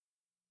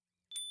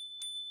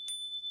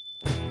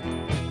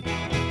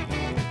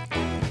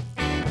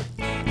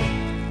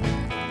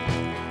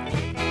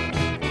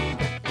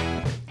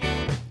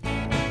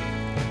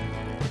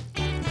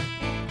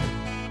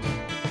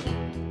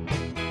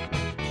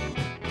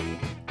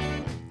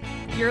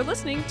You're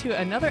listening to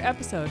another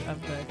episode of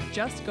the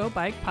Just Go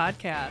Bike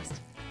podcast.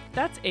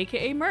 That's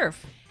AKA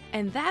Murph.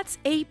 And that's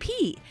AP.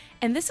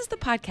 And this is the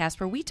podcast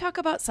where we talk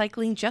about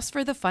cycling just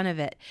for the fun of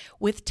it,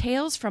 with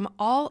tales from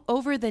all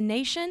over the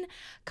nation.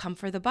 Come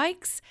for the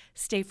bikes,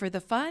 stay for the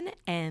fun,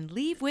 and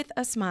leave with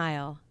a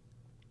smile.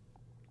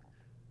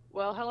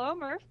 Well, hello,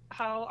 Murph.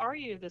 How are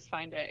you this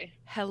fine day?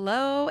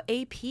 Hello,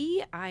 AP.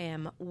 I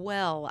am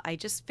well. I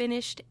just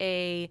finished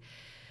a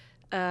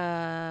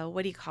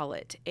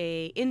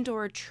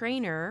indoor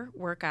trainer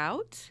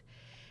workout.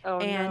 Oh,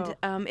 and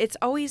no. It's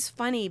always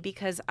funny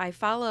because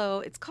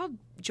it's called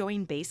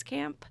Join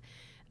Basecamp.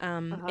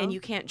 And you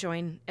can't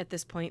join at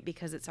this point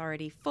because it's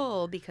already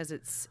full because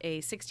it's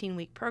a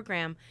 16-week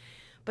program.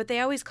 But they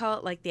always call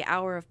it like the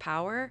hour of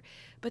power.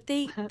 But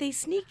they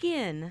sneak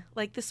in.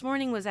 Like this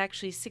morning was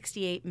actually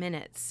 68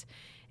 minutes.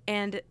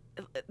 And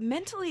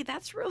mentally,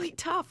 that's really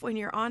tough when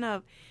you're on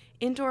a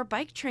indoor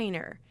bike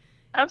trainer.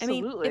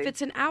 Absolutely. I mean, if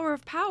it's an hour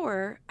of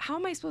power, how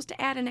am I supposed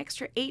to add an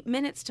extra 8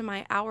 minutes to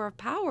my hour of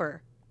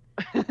power?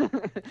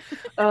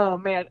 Oh,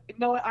 man.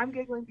 No, I'm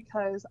giggling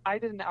because I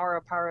did an hour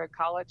of power at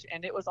college,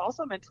 and it was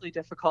also mentally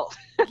difficult.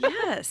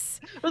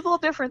 Yes. It was a little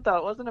different, though.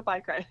 It wasn't a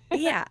bike ride.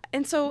 Yeah.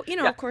 And so,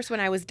 of course, when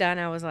I was done,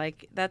 I was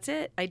like, that's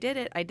it. I did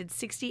it. I did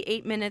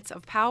 68 minutes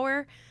of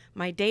power.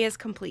 My day is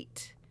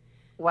complete.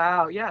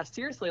 Wow. Yeah.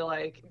 Seriously,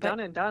 done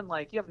and done.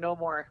 Like, you have no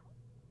more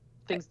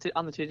things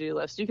on the to-do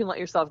list. You can let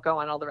yourself go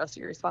on all the rest of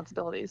your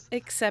responsibilities.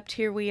 Except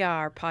here we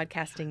are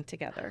podcasting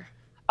together.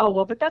 Oh,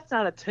 well, but that's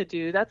not a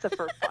to-do. That's a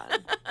for fun.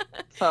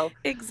 So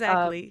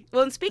exactly.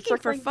 Well, and speaking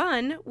for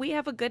fun, we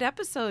have a good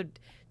episode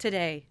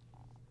today.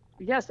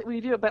 Yes,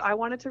 we do. But I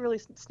wanted to really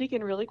sneak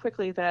in really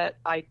quickly that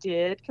I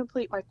did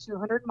complete my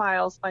 200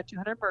 miles, my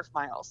 200 Murph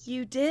miles.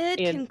 You did?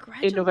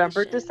 Congratulations. In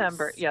November,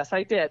 December. Yes,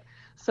 I did.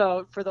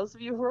 So for those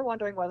of you who are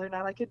wondering whether or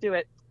not I could do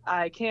it,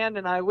 I can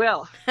and I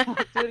will. Do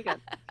it again.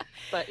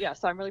 But yeah,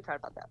 so I'm really proud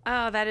about that.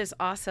 Oh, that is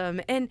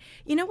awesome. And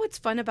you know what's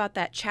fun about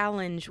that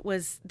challenge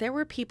was there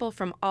were people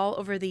from all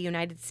over the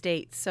United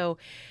States. So,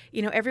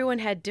 everyone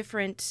had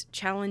different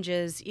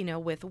challenges,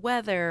 with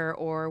weather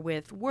or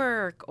with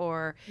work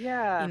or,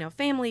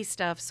 family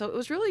stuff. So it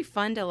was really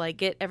fun to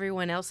get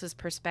everyone else's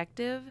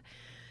perspective.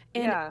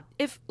 And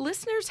if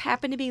listeners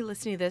happen to be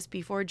listening to this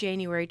before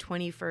January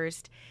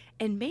 21st,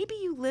 and maybe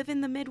you live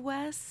in the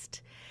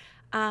Midwest,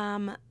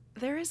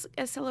 there is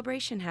a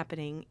celebration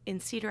happening in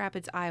Cedar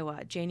Rapids,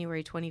 Iowa,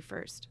 January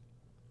 21st.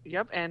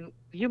 Yep, and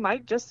you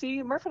might just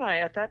see Murph and I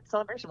at that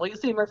celebration. Well, you'll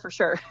see Murph for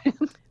sure.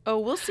 Oh,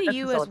 we'll see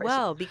you as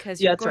well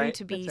because you're going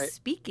to be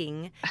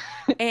speaking.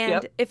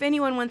 And if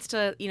anyone wants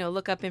to,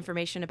 look up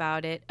information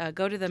about it,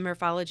 go to the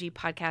Murphology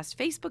Podcast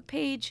Facebook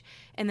page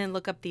and then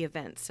look up the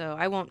event. So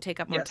I won't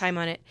take up more time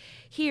on it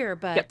here,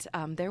 but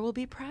there will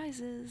be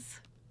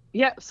prizes.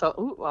 Yeah,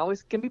 so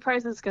always going to be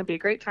prizes. It's going to be a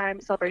great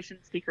time, celebration,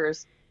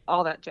 speakers,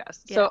 all that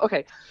jazz. Yeah.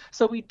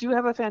 So we do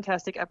have a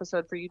fantastic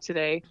episode for you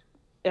today.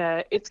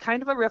 It's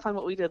kind of a riff on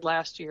what we did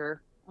last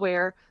year,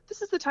 where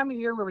this is the time of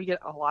year where we get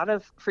a lot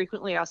of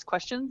frequently asked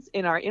questions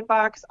in our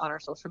inbox, on our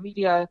social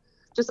media,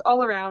 just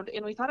all around.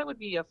 And we thought it would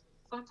be a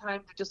fun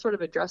time to just sort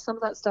of address some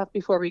of that stuff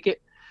before we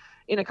get,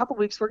 in a couple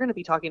weeks, we're going to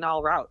be talking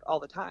all route all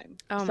the time.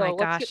 Oh my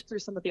gosh. Let's get through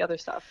some of the other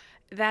stuff.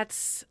 I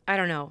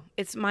don't know.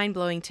 It's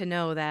mind-blowing to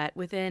know that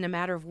within a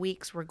matter of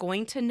weeks, we're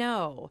going to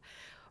know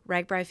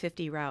RAGBRAI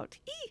 50 route.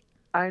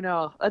 I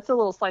know. That's a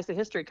little slice of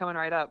history coming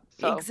right up.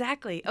 So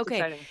exactly. Okay.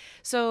 Exciting.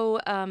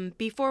 So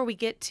before we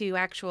get to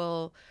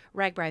actual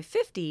RAGBRAI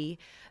 50,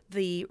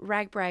 the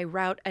RAGBRAI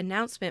route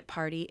announcement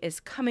party is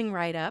coming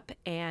right up.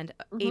 And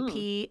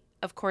AP,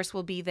 of course,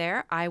 will be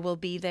there. I will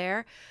be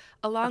there,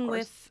 along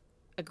with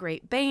a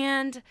great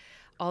band,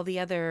 all the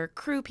other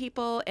crew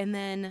people. And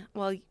then,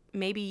 well,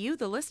 maybe you,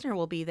 the listener,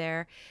 will be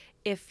there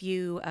if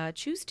you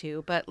choose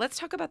to. But let's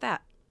talk about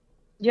that.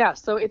 Yeah.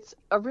 So it's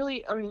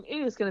it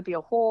is going to be a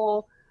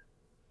whole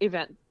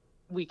event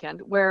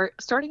weekend where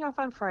starting off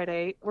on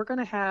Friday, we're going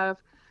to have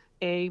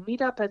a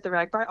meetup at the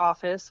RAGBRAI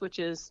office, which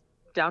is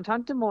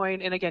downtown Des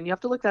Moines. And again, you have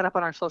to look that up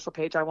on our social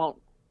page. I won't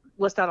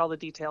list out all the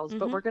details,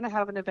 but we're going to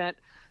have an event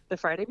the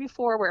Friday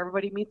before where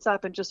everybody meets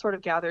up and just sort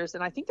of gathers.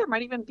 And I think there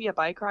might even be a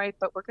bike ride,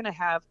 but we're going to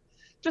have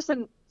just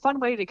a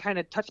fun way to kind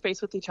of touch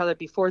base with each other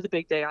before the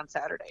big day on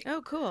Saturday.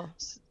 Oh, cool.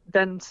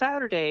 Then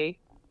Saturday,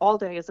 all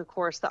day is, of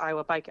course, the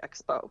Iowa Bike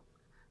Expo,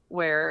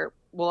 where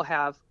we'll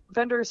have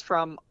vendors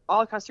from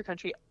all across the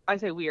country. I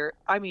say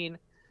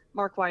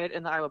Mark Wyatt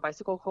and the Iowa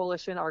Bicycle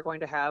Coalition are going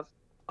to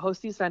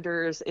host these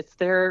vendors. It's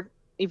their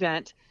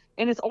event,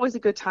 and it's always a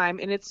good time,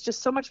 and it's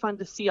just so much fun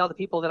to see all the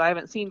people that I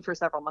haven't seen for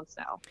several months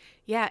now.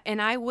 Yeah,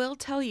 and I will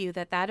tell you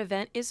that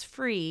event is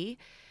free,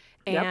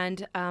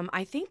 and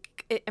I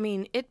think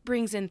it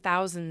brings in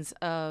thousands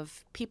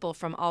of people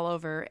from all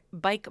over,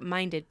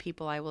 bike-minded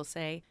people, I will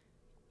say.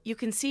 You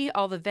can see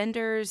all the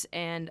vendors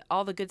and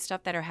all the good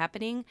stuff that are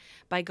happening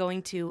by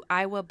going to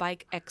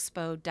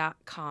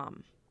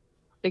iowabikeexpo.com.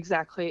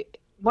 Exactly.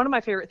 One of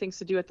my favorite things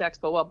to do at the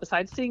expo, well,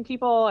 besides seeing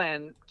people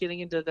and getting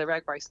into the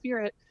RAGBRAI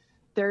spirit,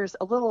 there's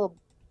a little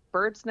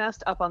bird's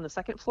nest up on the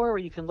second floor where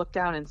you can look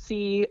down and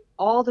see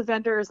all the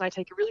vendors. And I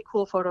take a really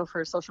cool photo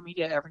for social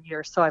media every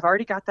year. So I've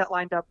already got that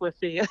lined up with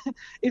the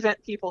event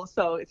people.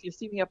 So if you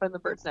see me up in the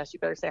bird's nest, you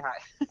better say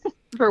hi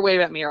or wave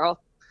at me, or I'll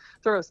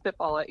throw a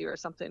spitball at you or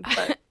something.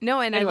 But No,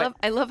 and anyway,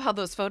 I love how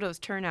those photos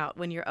turn out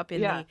when you're up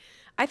in yeah. the.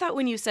 I thought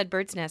when you said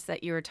bird's nest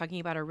that you were talking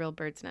about a real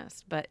bird's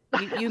nest, but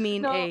you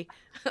mean No, a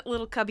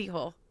little cubby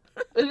hole.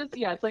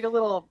 it's like a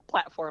little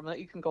platform that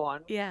you can go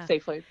on Yeah.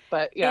 safely.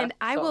 But yeah, And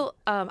so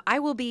I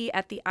will be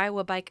at the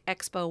Iowa Bike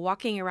Expo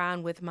walking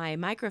around with my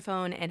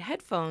microphone and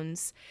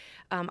headphones.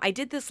 I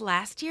did this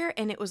last year,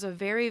 and it was a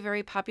very,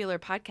 very popular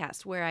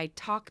podcast where I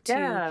talk to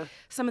yeah.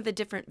 some of the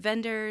different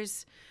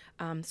vendors.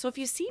 So if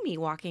you see me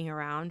walking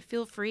around,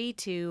 feel free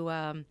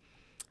to,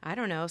 I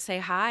don't know, say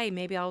hi.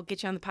 Maybe I'll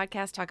get you on the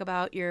podcast, talk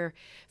about your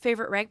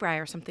favorite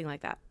RAGBRAI or something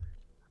like that.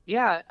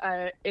 Yeah,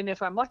 and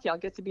if I'm lucky, I'll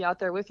get to be out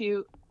there with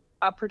you.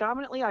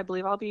 Predominantly, I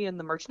believe I'll be in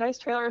the merchandise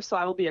trailer, so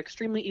I will be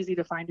extremely easy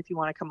to find if you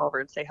want to come over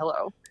and say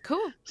hello.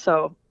 Cool.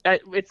 So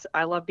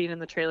I love being in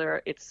the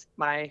trailer. It's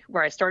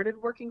where I started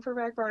working for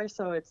RAGBRAI,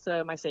 so it's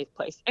my safe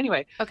place.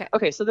 Anyway, Okay.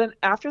 okay. So then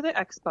after the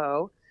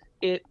expo,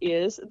 it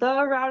is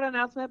the route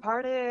announcement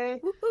party,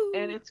 and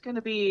Woohoo. it's going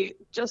to be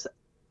just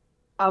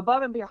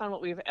above and beyond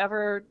what we've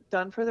ever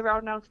done for the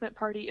route announcement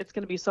party. It's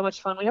going to be so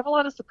much fun. We have a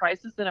lot of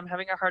surprises that I'm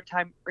having a hard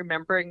time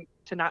remembering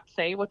to not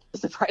say what the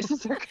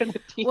surprises are going to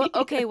Well, be.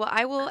 okay. Well,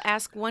 I will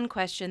ask one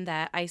question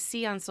that I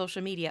see on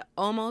social media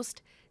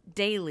almost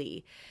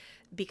daily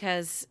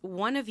because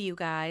one of you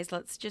guys,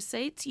 let's just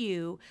say it's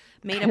you,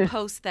 made a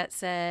post that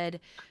said,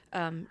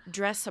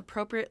 dress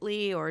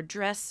appropriately or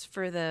dress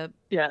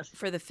Yes,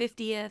 for the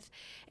 50th,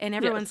 and yes,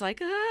 everyone's like,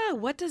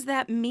 what does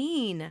that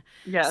mean?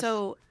 yes.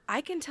 So I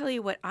can tell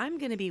you what I'm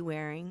going to be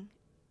wearing,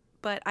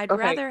 but I'd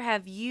Okay. rather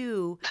have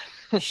you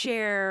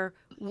share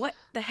what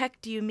the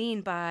heck do you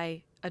mean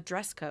by a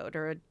dress code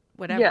or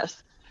whatever.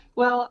 Yes.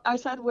 Well, I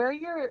said wear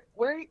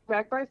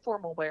RAGBRAI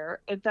formal wear,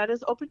 and that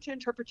is open to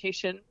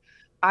interpretation.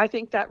 I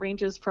think that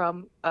ranges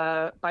from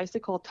a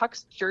bicycle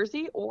tux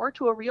jersey or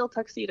to a real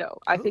tuxedo.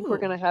 I think we're Ooh.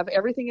 going to have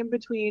everything in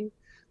between.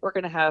 We're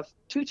going to have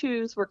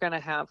tutus. We're going to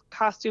have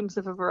costumes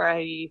of a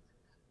variety.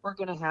 We're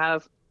going to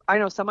have, I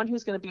know someone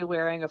who's going to be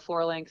wearing a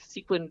floor-length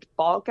sequined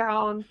ball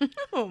gown.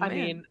 Oh, I man.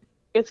 mean,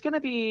 it's going to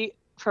be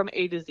from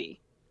A to Z.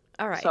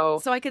 All right. So,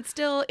 So I could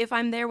still, if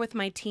I'm there with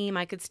my team,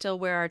 I could still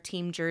wear our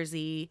team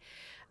jersey.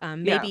 yeah,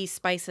 Maybe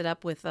spice it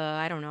up with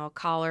I don't know, a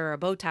collar or a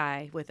bow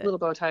tie with it. little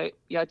bow tie.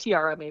 Yeah,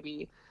 tiara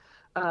maybe.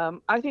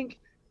 I think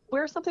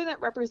wear something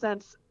that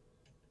represents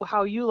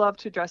how you love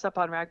to dress up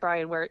on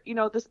RAGBRAI and wear,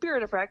 the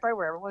spirit of RAGBRAI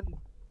where everyone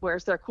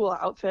wears their cool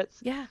outfits,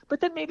 Yeah. but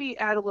then maybe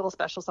add a little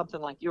special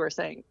something like you were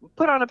saying,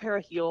 put on a pair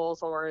of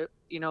heels or,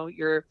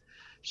 your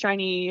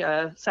shiny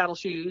saddle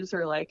shoes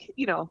or like,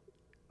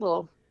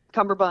 little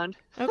cummerbund,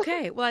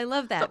 Okay. Well, I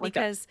love that something like that.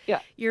 because Yeah.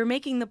 you're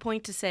making the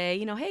point to say,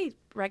 hey,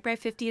 RAGBRAI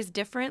 50 is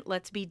different.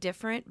 Let's be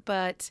different,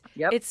 but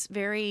Yep. it's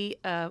very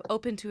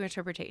open to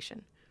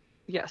interpretation.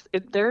 Yes.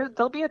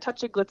 There'll be a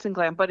touch of glitz and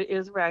glam, but it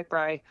is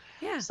RAGBRAI.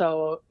 Yeah.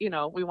 So,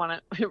 we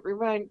want to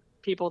remind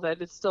people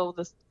that it's still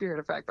the spirit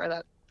of RAGBRAI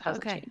that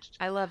hasn't Okay. changed.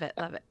 I love it.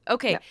 Love it.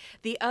 Okay. Yeah.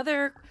 The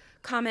other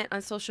comment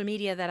on social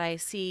media that I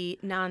see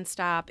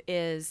nonstop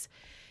is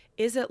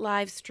it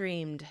live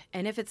streamed?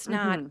 And if it's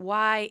not, Hmm.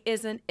 why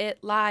isn't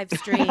it live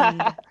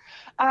streamed?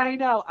 I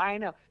know.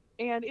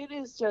 And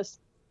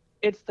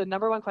it's the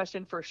number one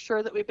question for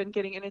sure that we've been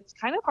getting. And it's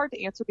kind of hard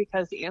to answer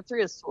because the answer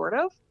is sort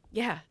of,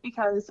 Yeah.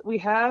 because we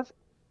have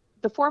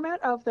the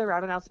format of the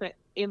route announcement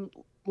in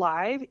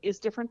live is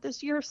different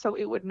this year. So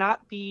it would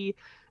not be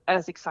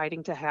as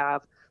exciting to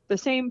have the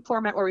same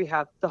format where we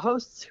have the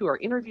hosts who are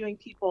interviewing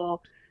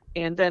people,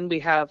 and then we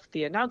have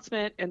the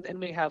announcement, and then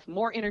we have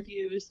more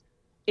interviews.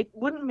 It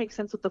wouldn't make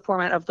sense with the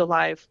format of the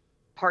live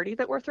party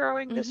that we're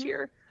throwing this Mm-hmm.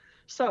 year.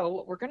 So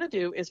what we're going to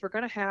do is we're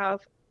going to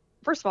have,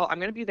 first of all, I'm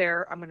going to be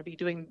there. I'm going to be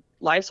doing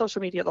live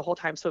social media the whole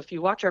time. So if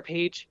you watch our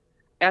page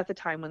at the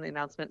time when the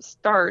announcement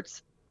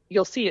starts,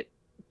 you'll see it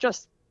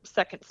just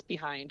seconds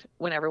behind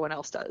when everyone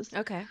else does.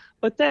 Okay.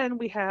 But then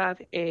we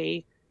have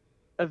a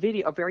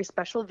video, a very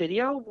special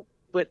video,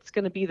 what's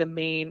going to be the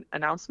main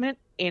announcement,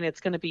 and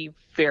it's going to be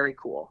very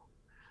cool.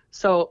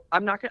 So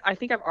I'm not going to, I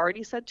think I've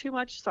already said too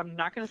much, so I'm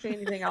not going to say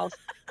anything else,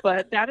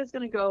 but that is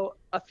going to go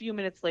a few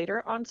minutes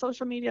later on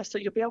social media. So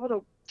you'll be able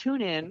to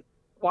tune in,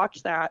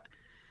 watch that.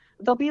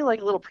 There'll be like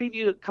a little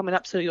preview coming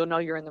up so you'll know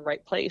you're in the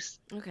right place.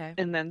 Okay.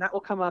 And then that will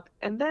come up.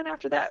 And then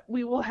after that,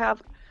 we will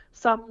have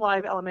some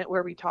live element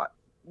where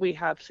we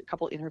have a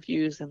couple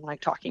interviews and like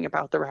talking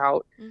about the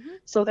route. Mm-hmm.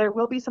 So there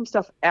will be some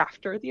stuff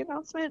after the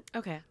announcement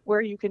Okay.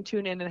 where you can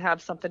tune in and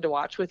have something to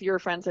watch with your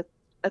friends at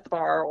the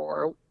bar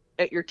or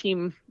at your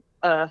team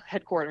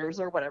headquarters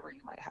or whatever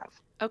you might have.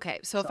 Okay.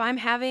 So if I'm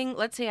having,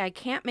 let's say I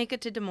can't make it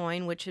to Des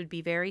Moines, which would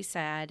be very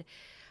sad.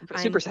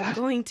 Super I'm sad.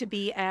 going to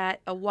be at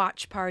a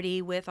watch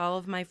party with all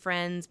of my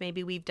friends.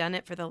 Maybe we've done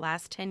it for the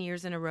last 10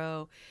 years in a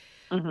row.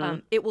 Mm-hmm.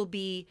 It will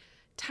be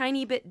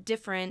tiny bit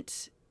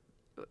different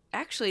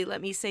actually,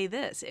 let me say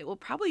this. It will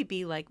probably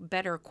be like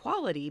better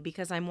quality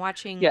because I'm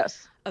watching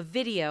Yes. a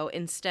video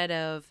instead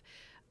of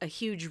a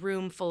huge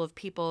room full of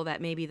people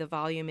that maybe the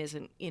volume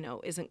isn't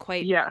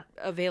quite Yeah.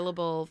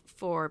 available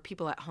for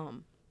people at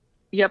home.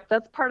 Yep.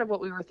 That's part of what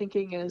we were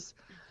thinking is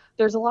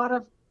there's a lot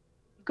of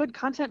good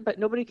content, but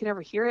nobody can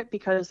ever hear it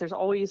because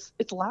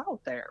it's loud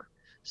there.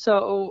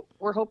 So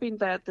we're hoping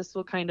that this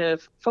will kind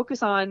of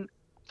focus on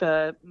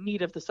the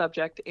meat of the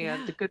subject and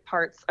Yeah. the good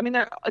parts. I mean,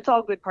 it's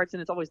all good parts and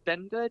it's always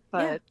been good, Yeah.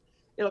 but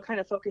it'll kind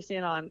of focus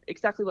in on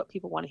exactly what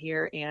people want to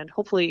hear. And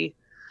hopefully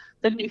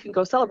then you can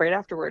go celebrate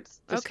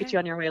afterwards. Just get Okay. you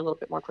on your way a little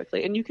bit more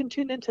quickly. And you can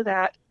tune into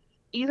that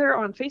either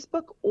on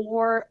Facebook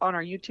or on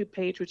our YouTube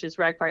page, which is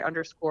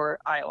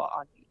ragby_Iowa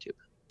on YouTube.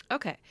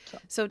 Okay.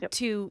 So Yep.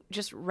 to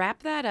just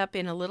wrap that up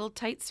in a little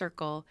tight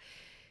circle,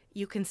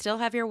 you can still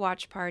have your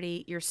watch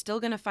party. You're still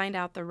going to find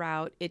out the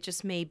route. It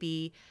just may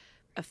be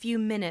a few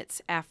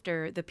minutes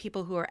after the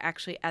people who are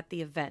actually at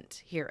the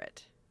event hear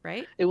it,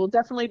 right? It will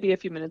definitely be a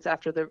few minutes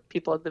after the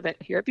people at the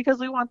event hear it because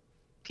we want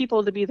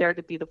people to be there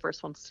to be the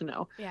first ones to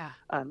know. Yeah.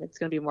 It's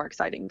going to be more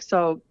exciting.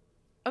 So,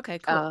 Okay,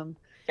 cool.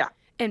 yeah.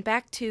 And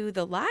back to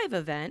the live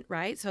event,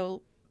 right?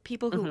 So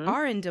people who Mm-hmm.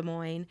 are in Des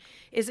Moines,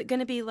 is it going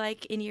to be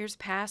like in years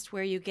past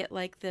where you get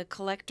like the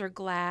collector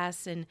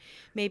glass and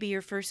maybe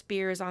your first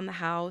beer is on the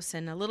house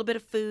and a little bit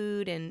of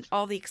food and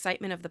all the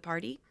excitement of the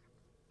party?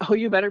 Oh,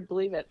 you better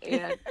believe it.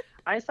 And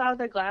I saw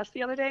the glass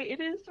the other day.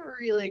 It is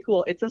really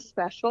cool. It's a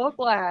special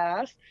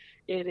glass.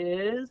 It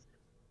is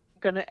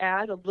going to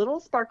add a little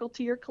sparkle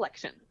to your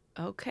collection.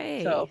 So,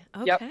 Okay.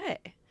 yep. Okay.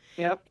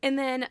 Yep. And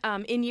then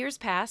in years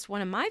past,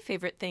 one of my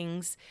favorite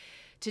things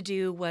to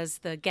do was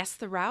the guess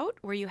the route,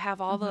 where you have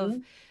all of,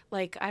 Mm-hmm.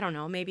 like, I don't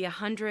know, maybe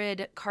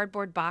 100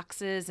 cardboard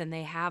boxes and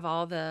they have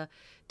all the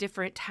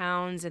different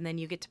towns and then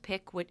you get to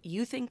pick what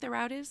you think the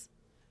route is.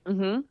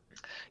 Mm-hmm.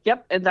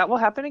 Yep. And that will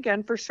happen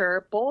again for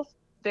sure, both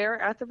there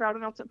at the route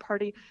announcement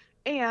party.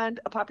 And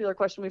a popular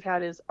question we've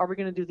had is, are we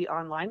going to do the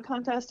online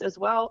contest as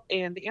well?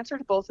 And the answer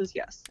to both is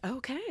yes.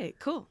 Okay,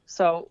 cool.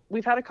 So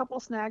we've had a couple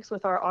snags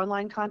with our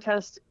online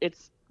contest.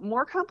 It's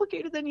more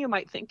complicated than you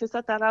might think to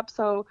set that up.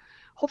 So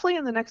hopefully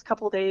in the next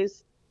couple of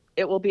days,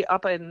 it will be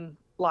up and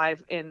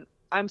live. And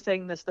I'm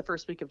saying this the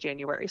first week of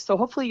January. So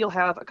hopefully you'll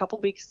have a couple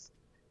weeks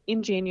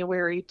in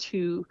January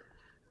to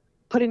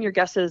put in your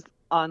guesses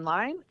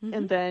online. Mm-hmm.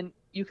 And then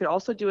you could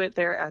also do it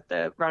there at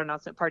the route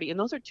announcement party. And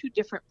those are two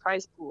different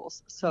prize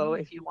pools. So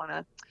if you want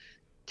to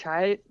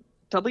try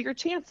double your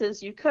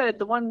chances, you could.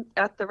 The one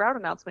at the route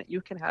announcement,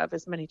 you can have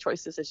as many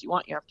choices as you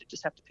want. You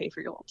just have to pay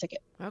for your little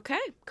ticket. Okay,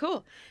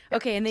 cool.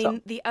 Okay, and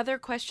then the other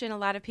question a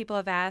lot of people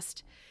have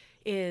asked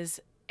is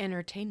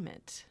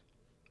entertainment.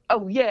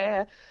 Oh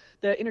yeah,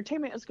 the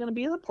entertainment is going to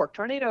be the Pork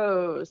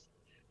Tornadoes,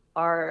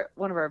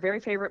 one of our very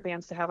favorite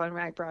bands to have on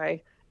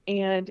RAGBRAI.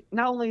 And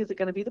not only is it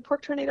going to be the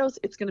Pork Tornadoes,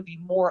 it's going to be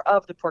more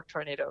of the Pork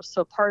Tornadoes.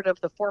 So part of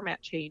the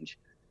format change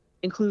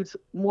includes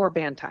more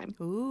band time.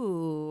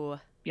 Ooh.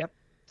 Yep.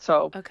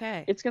 So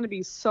okay, it's going to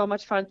be so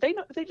much fun.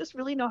 They just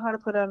really know how to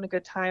put on a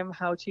good time,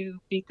 how to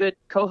be good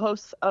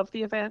co-hosts of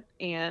the event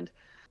and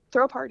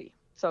throw a party.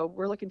 So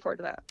we're looking forward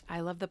to that. I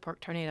love the Pork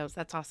Tornadoes.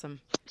 That's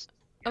awesome.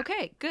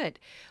 Okay, good.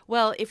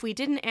 Well, if we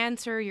didn't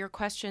answer your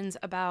questions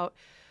about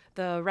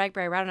the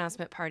RAGBRAI route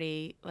announcement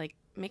party, like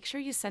make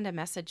sure you send a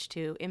message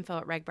to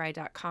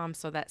info@ragbri.com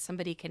so that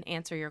somebody can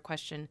answer your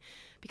question.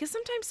 Because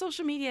sometimes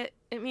social media,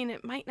 I mean,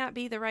 it might not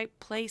be the right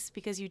place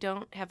because you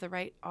don't have the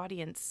right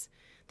audience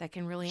that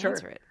can really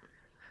answer it.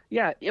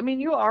 Yeah, I mean,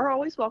 you are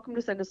always welcome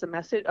to send us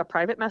a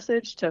private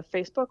message to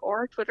Facebook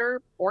or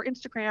Twitter or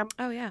Instagram.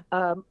 Oh, yeah.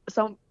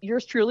 So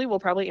yours truly will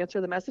probably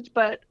answer the message,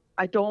 but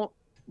I don't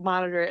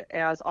monitor it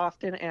as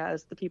often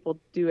as the people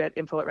do at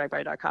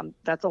info@ragbri.com.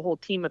 That's a whole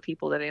team of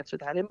people that answer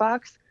that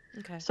inbox.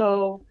 Okay.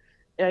 So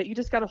you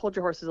just got to hold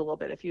your horses a little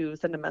bit if you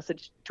send a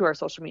message to our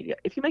social media.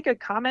 If you make a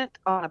comment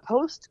on a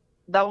post,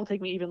 that will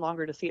take me even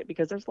longer to see it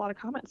because there's a lot of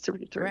comments to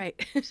read through.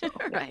 Right. So,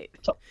 right.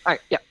 So, all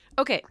right. Yeah.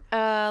 Okay.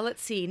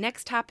 Let's see.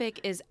 Next topic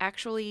is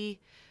actually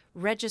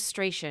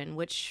registration,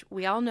 which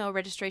we all know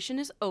registration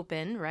is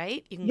open,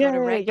 right? You can go to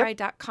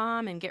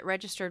ragbri.com and get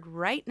registered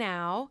right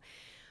now.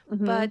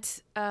 Mm-hmm.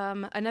 But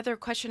another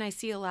question I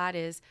see a lot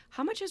is,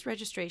 how much is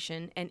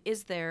registration and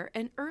is there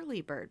an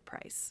early bird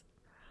price?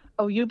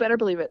 Oh, you better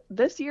believe it.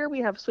 This year we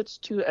have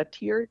switched to a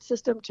tiered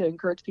system to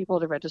encourage people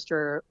to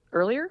register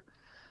earlier.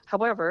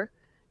 However,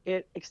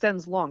 it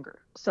extends longer.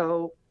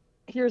 So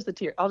here's the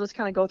tier. I'll just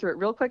kind of go through it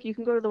real quick. You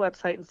can go to the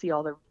website and see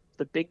all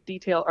the big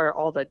detail or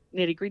all the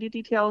nitty-gritty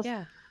details.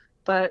 Yeah.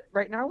 But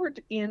right now we're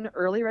in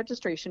early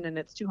registration and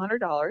it's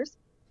 $200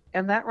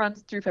 and that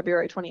runs through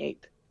February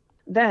 28th.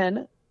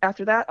 Then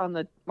after that on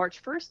the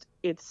March 1st,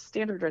 it's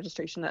standard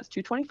registration. That's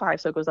 $225.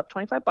 So it goes up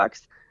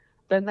 $25.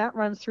 Then that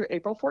runs through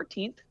April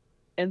 14th.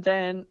 And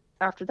then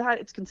after that,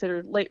 it's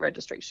considered late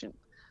registration.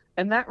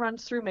 And that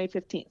runs through May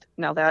 15th.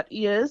 Now that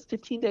is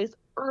 15 days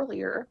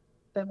earlier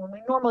than when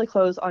we normally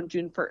close on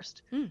June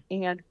 1st.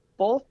 And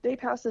both day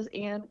passes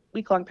and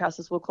week-long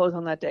passes will close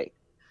on that day.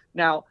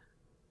 Now,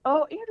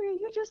 oh, Andrea,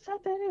 you just said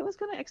that it was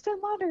going to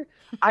extend longer.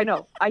 I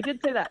know, I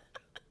did say that.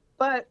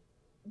 But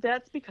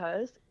that's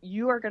because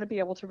you are going to be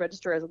able to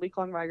register as a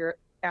week-long rider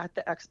at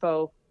the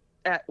expo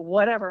at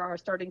whatever our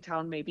starting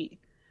town may be.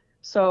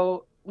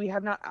 So we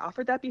have not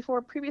offered that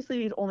before. Previously,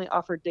 we'd only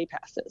offered day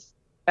passes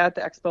at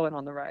the expo and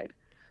on the ride.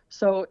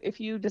 So if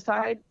you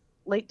decide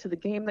late to the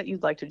game that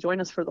you'd like to join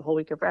us for the whole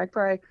week of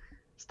RAGBRAI,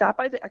 stop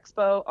by the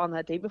expo on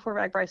that day before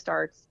RAGBRAI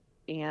starts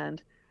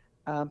and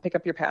pick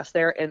up your pass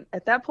there. And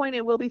at that point,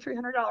 it will be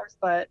 $300,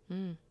 but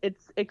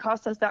it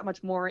costs us that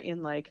much more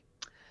in like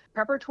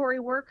preparatory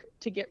work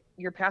to get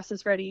your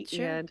passes ready.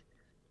 Sure. And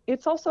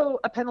it's also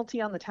a penalty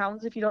on the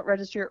towns if you don't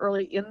register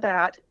early, in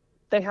that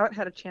they haven't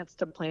had a chance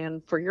to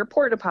plan for your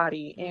porta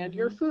potty and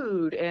your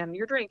food and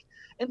your drink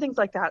and things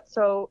like that.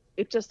 So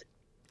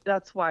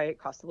that's why it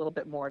costs a little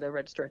bit more to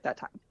register at that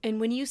time. And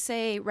when you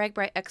say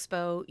RAGBRAI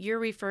Expo, you're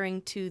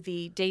referring to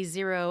the Day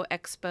Zero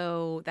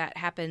Expo that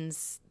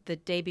happens the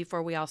day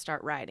before we all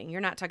start riding. You're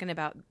not talking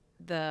about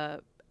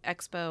the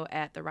expo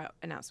at the route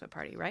announcement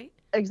party, right?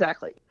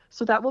 Exactly.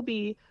 So that will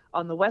be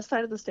on the west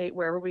side of the state,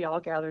 wherever we all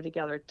gather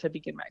together to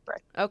begin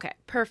RAGBRAI. Okay,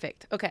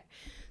 perfect. Okay.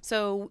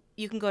 So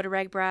you can go to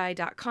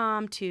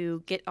ragbrai.com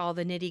to get all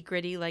the nitty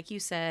gritty, like you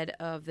said,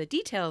 of the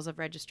details of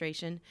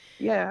registration.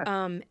 Yeah.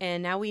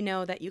 And now we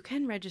know that you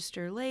can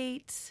register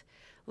late.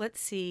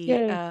 Let's see.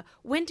 Yay.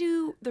 When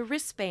do the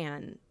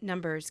wristband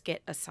numbers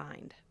get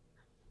assigned?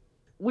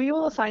 We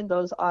will assign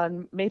those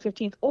on May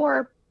 15th,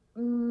 or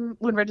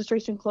when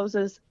registration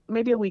closes,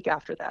 maybe a week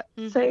after that.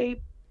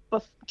 Say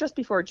just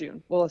before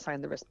June, we'll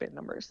assign the wristband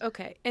numbers.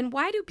 Okay. And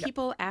why do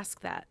people ask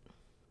that?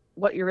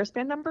 What your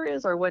wristband number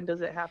is, or when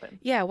does it happen?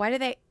 Yeah, why do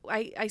they?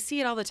 I see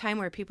it all the time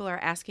where people are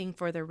asking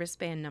for their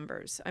wristband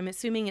numbers. I'm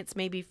assuming it's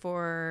maybe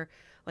for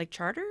like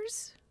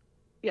charters?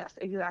 Yes,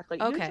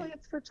 exactly. Okay. Usually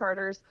it's for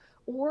charters,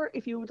 or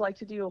if you would like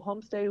to do a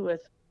homestay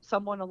with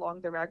someone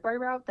along the RAGBRAI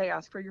route, they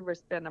ask for your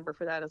wristband number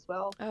for that as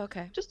well. Oh,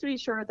 okay. Just to be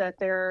sure that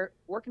they're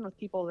working with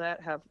people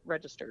that have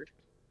registered,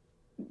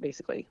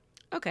 basically.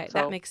 Okay, So,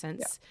 that makes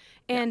sense.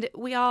 Yeah. And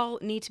we all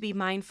need to be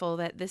mindful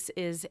that this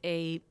is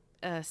a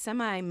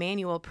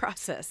semi-manual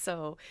process,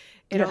 so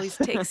it always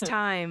takes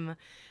time.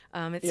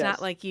 It's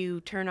not like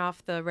you turn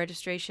off the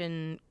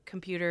registration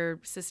computer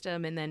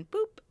system and then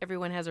boop,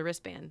 everyone has a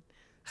wristband.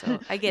 So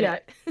I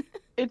get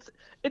it.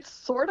 It's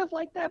sort of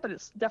like that, but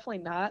it's definitely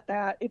not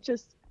that. It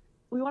just,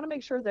 we want to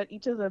make sure that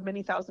each of the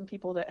many thousand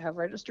people that have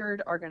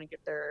registered are going to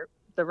get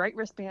the right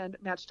wristband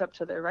matched up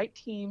to the right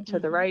team, to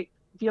the right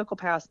vehicle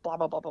pass, blah,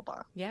 blah, blah, blah,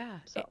 blah. Yeah.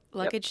 So,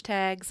 luggage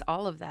tags,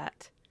 all of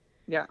that.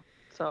 Yeah.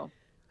 So.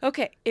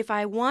 Okay. If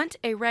I want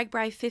a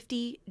RAGBRAI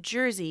 50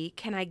 jersey,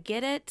 can I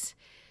get it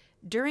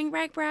during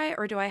RAGBRAI,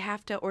 or do I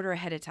have to order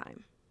ahead of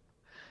time?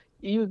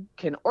 You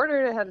can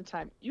order it ahead of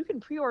time. You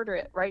can pre-order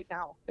it right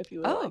now if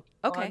you would like.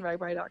 Okay. On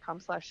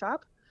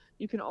ragbrai.com/shop.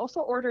 You can also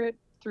order it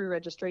through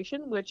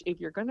registration, which if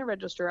you're going to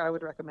register, I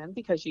would recommend,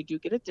 because you do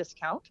get a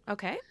discount.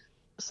 Okay.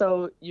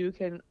 So you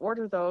can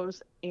order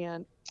those,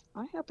 and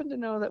I happen to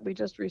know that we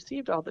just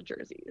received all the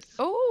jerseys.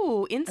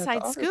 Oh,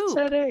 inside scoop.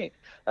 Today.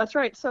 That's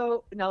right.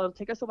 So now it'll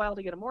take us a while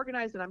to get them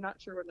organized, and I'm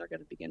not sure when they're going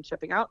to begin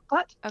shipping out,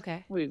 but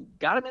we've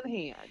got them in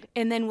hand.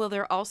 And then will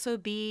there also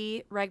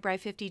be RAGBRAI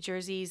 50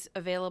 jerseys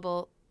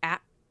available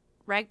at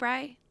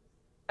RAGBRAI?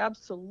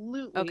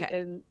 Absolutely. Okay.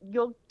 And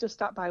you'll just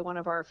stop by one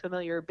of our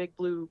familiar big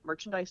blue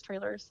merchandise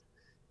trailers.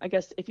 I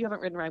guess if you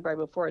haven't ridden RAGBRAI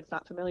before, it's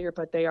not familiar,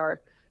 but they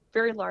are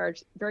very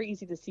large, very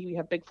easy to see. We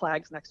have big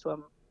flags next to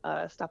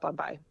them. Stop on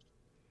by.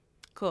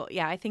 Cool.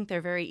 Yeah, I think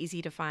they're very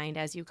easy to find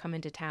as you come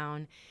into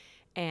town.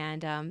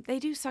 And they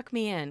do suck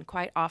me in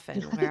quite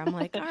often, where I'm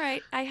like, all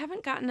right, I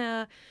haven't gotten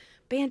a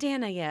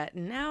bandana yet.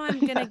 And now I'm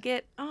going to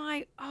get,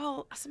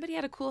 somebody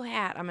had a cool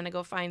hat. I'm going to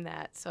go find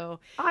that. So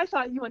I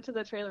thought you went to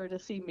the trailer to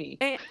see me.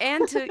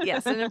 And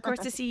of course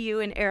to see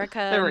you and Erica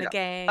and the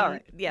gang. All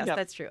right. Yes,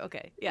 that's true.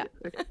 Okay. Yeah.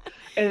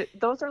 And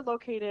those are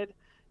located,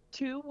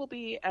 2 will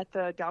be at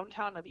the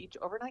downtown of each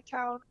overnight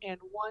town, and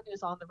 1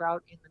 is on the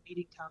route in the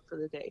meeting town for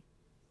the day.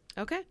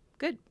 Okay,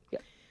 good. Yeah.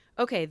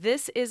 Okay,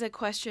 this is a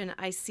question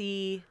I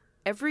see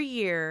every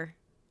year,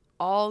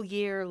 all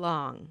year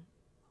long.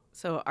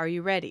 So are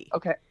you ready?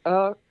 Okay.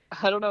 I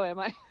don't know, am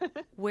I?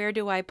 Where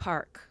do I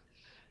park?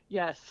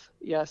 Yes,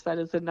 that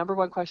is the number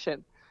one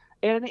question.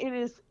 And it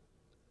is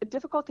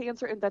difficult to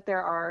answer in that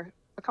there are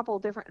a couple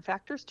of different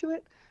factors to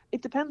it.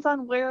 It depends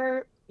on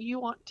where you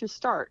want to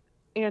start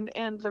and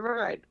the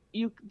ride.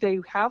 They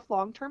have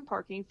long-term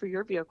parking for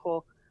your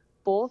vehicle,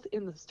 both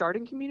in the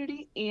starting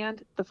community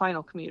and the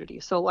final community.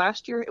 So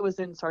last year it was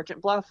in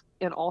Sergeant Bluff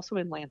and also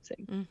in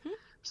Lansing.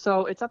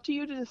 So it's up to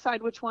you to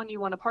decide which one you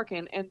want to park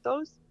in. And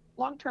those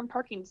long-term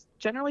parkings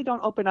generally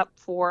don't open up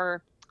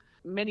for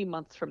many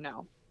months from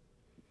now,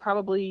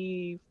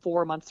 probably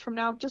 4 months from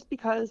now, just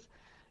because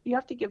you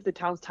have to give the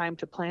towns time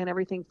to plan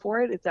everything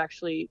for it. It's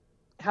actually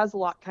has a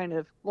lot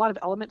of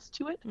elements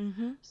to it.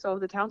 So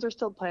the towns are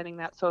still planning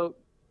that. So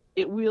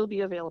it will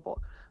be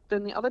available.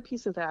 Then the other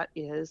piece of that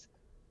is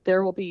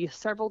there will be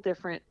several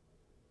different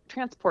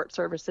transport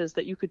services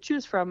that you could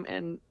choose from,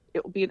 and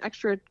it will be an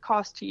extra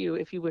cost to you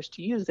if you wish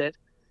to use it.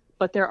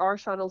 But there are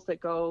shuttles that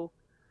go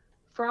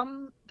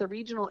from the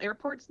regional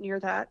airports near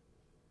that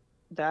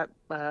that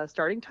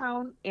starting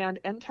town and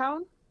end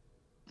town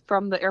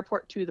from the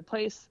airport to the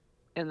place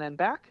and then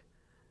back.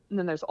 And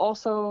then there's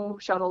also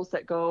shuttles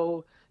that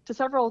go to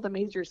several of the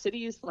major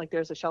cities. Like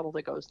there's a shuttle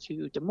that goes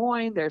to Des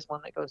Moines. There's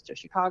one that goes to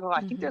Chicago.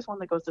 I think there's one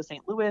that goes to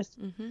St. Louis.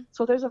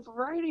 So there's a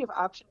variety of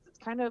options. It's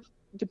kind of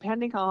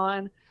depending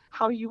on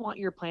how you want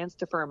your plans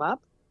to firm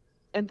up.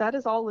 And that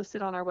is all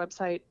listed on our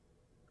website.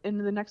 In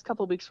the next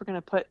couple of weeks, we're going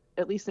to put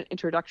at least an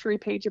introductory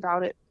page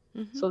about it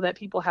so that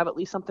people have at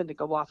least something to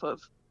go off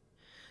of.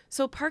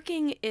 So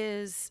parking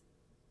is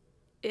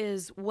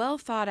well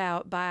thought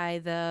out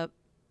by the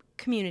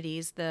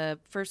communities, the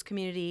first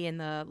community and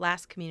the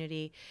last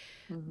community.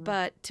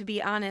 But to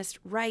be honest,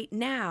 right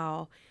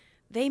now,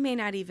 they may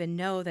not even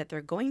know that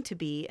they're going to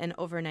be an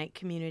overnight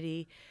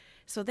community.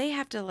 So they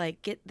have to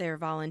like get their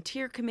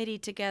volunteer committee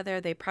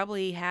together. They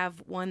probably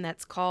have one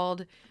that's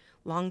called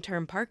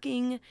long-term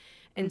parking.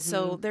 And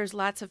so there's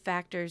lots of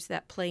factors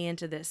that play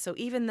into this. So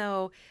even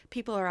though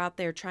people are out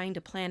there trying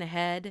to plan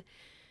ahead,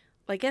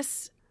 I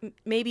guess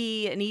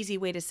maybe an easy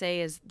way to say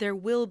is there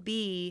will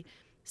be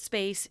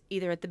space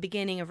either at the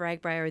beginning of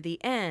RAGBRAI or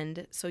the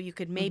end. So you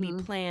could maybe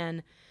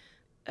plan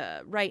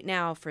right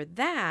now for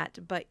that,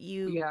 but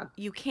you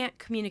can't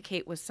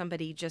communicate with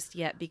somebody just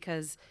yet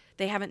because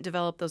they haven't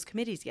developed those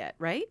committees yet,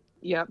 right?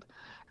 Yep.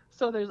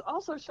 So there's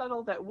also a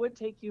shuttle that would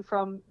take you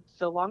from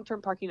the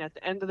long-term parking at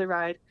the end of the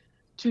ride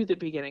to the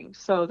beginning.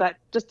 So that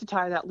just to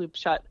tie that loop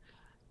shut,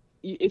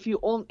 if you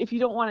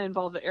don't want to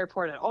involve the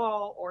airport at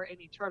all or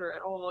any charter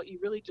at all, you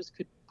really just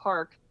could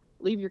park,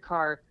 leave your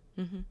car,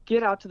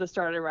 get out to the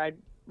start of the ride,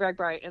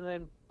 RAGBRAI, and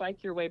then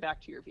bike your way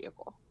back to your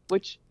vehicle,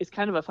 which is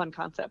kind of a fun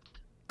concept.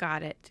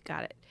 Got it.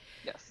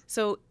 Yes.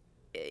 So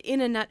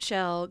in a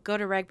nutshell, go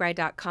to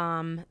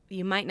ragbrai.com.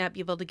 You might not be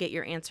able to get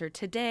your answer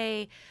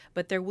today,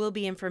 but there will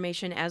be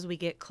information as we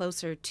get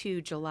closer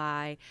to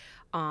July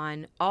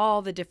on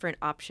all the different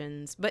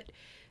options. But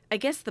I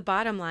guess the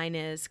bottom line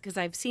is, because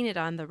I've seen it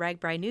on the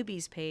RAGBRAI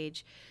newbies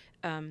page,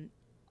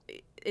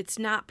 it's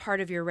not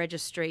part of your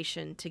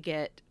registration to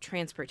get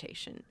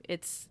transportation.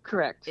 It's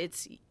correct.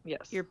 It's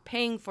yes. You're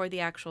paying for the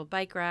actual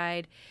bike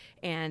ride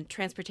and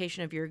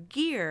transportation of your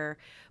gear,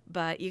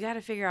 but you got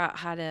to figure out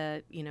how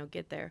to,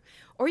 get there.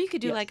 Or you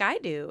could do like I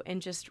do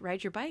and just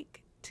ride your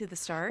bike to the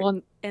start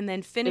and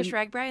then finish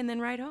RAGBRAI and then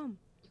ride home.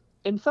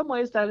 In some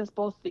ways, that is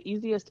both the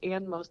easiest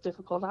and most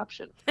difficult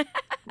option.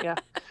 Yeah.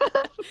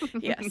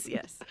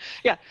 Yes.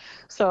 Yeah.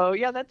 So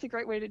that's a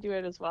great way to do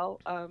it as well.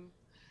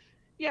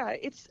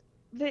 It's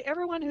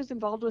everyone who's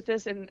involved with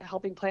this and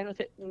helping plan with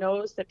it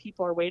knows that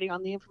people are waiting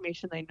on the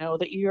information. They know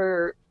that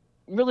you're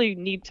really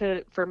need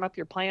to firm up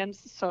your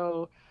plans.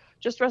 So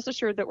just rest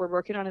assured that we're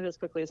working on it as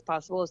quickly as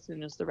possible as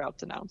soon as the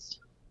route's announced.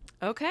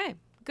 Okay,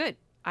 good.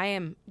 I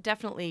am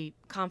definitely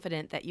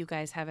confident that you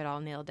guys have it all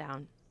nailed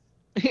down.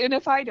 And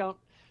if I don't,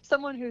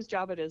 someone whose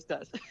job it is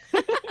does.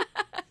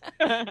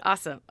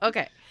 Awesome.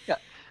 Okay. Yeah.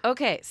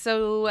 Okay,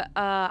 so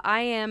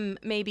I am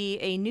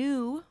maybe a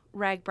new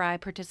RAGBRAI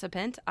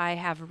participant. I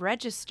have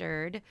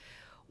registered.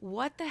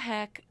 What the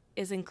heck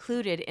is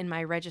included in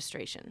my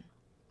registration?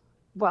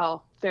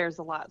 Well, there's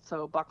a lot,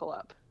 so buckle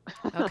up.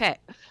 Okay.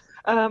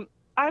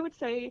 I would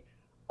say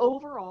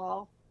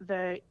overall,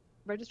 the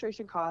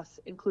registration costs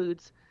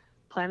includes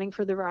planning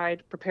for the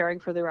ride, preparing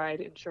for the ride,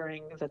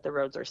 ensuring that the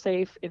roads are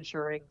safe,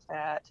 ensuring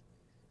that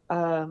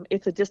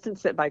it's a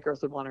distance that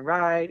bikers would want to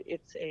ride.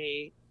 It's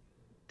a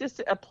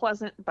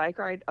pleasant bike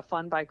ride, a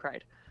fun bike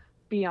ride.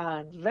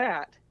 Beyond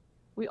that,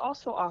 we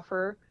also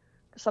offer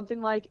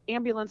something like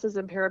ambulances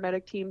and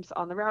paramedic teams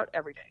on the route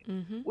every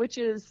day, which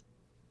is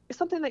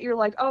something that you're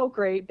like, oh,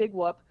 great, big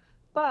whoop.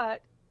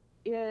 But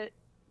if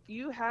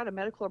you had a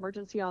medical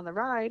emergency on the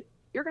ride,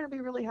 you're going to be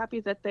really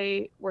happy that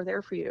they were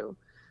there for you.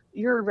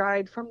 Your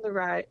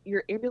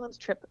ambulance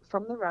trip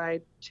from the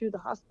ride to the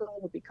hospital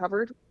will be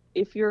covered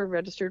if you're a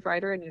registered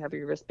rider and you have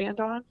your wristband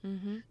on.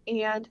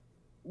 And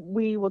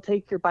we will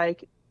take your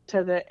bike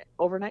to the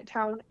overnight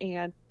town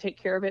and take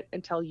care of it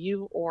until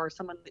you or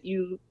someone that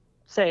you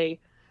say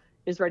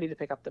is ready to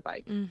pick up the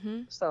bike.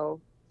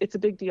 So it's a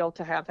big deal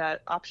to have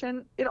that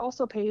option. It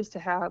also pays to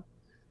have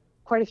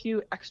quite a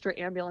few extra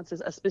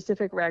ambulances, a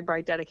specific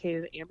RAGBRAI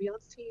dedicated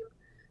ambulance team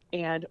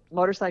and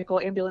motorcycle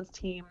ambulance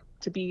team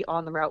to be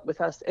on the route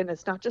with us. And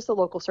it's not just the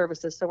local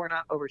services, so we're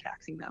not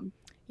overtaxing them.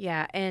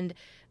 Yeah, and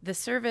the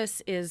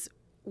service is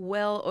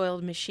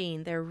well-oiled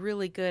machine. They're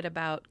really good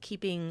about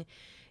keeping,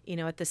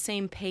 at the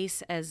same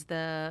pace as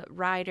the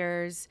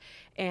riders.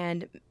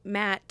 And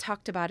Matt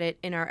talked about it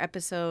in our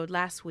episode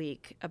last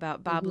week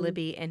about Bob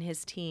Libby and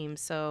his team.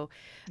 So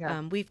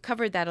we've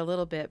covered that a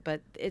little bit,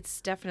 but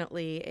it's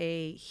definitely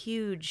a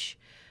huge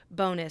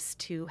bonus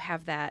to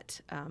have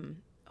that.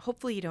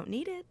 Hopefully you don't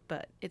need it,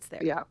 but it's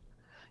there.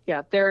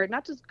 Yeah. They're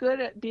not just good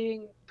at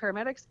being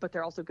paramedics, but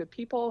they're also good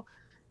people.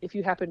 If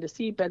you happen to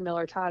see Ben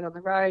Miller Todd on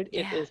the ride,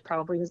 it is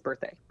probably his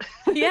birthday.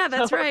 Yeah,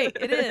 that's right.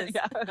 It is.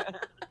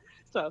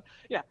 So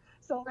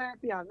there,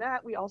 beyond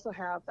that, we also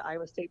have the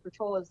Iowa State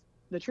Patrol.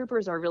 The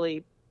troopers are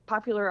really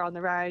popular on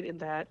the ride in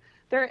that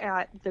they're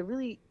at the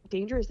really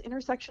dangerous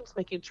intersections,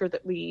 making sure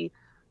that we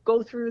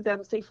go through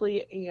them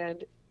safely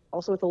and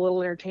also with a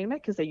little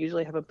entertainment because they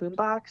usually have a boom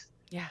box.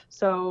 Yeah.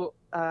 So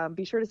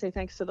be sure to say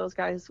thanks to those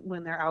guys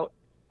when they're out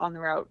on the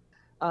route.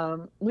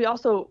 We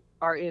also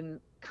are in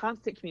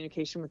constant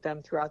communication with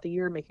them throughout the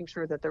year, making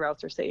sure that the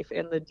routes are safe,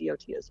 and the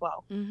DOT as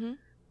well. Mm-hmm.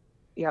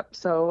 Yep.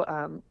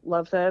 So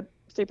love the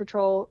State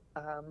Patrol.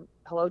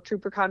 Hello,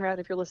 Trooper Conrad,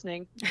 if you're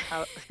listening.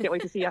 Can't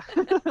wait to see you.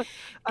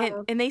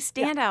 And they Yeah,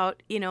 stand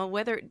out,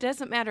 whether it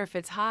doesn't matter if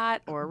it's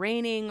hot or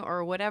raining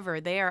or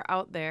whatever, they are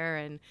out there.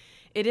 And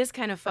it is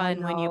kind of I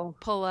fun when you know.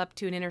 pull up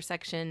to an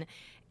intersection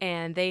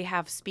and they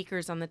have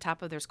speakers on the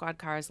top of their squad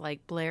cars,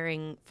 like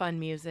blaring fun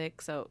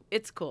music. So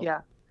it's cool.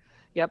 Yeah.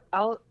 Yep.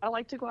 I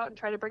like to go out and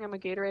try to bring them a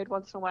Gatorade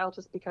once in a while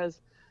just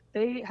because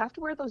they have to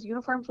wear those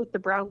uniforms with the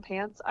brown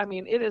pants. I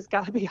mean, it has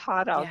got to be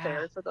hot out Yeah.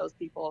 there for those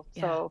people.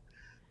 Yeah. So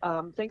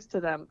thanks to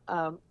them.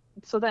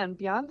 So then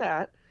beyond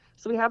that,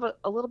 so we have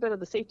a little bit of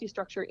the safety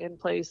structure in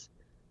place.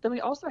 Then we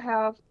also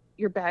have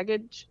your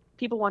baggage.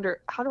 People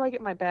wonder, how do I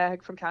get my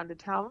bag from town to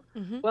town?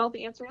 Mm-hmm. Well,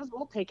 the answer is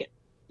we'll take it.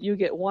 You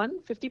get one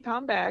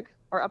 50-pound bag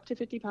or up to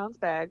 50 pounds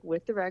bag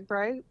with the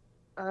RAGBRAI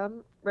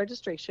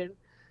registration,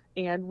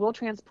 and we'll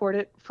transport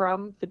it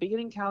from the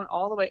beginning town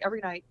all the way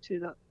every night to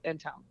the end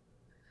town.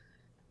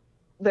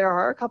 There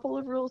are a couple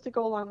of rules to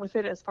go along with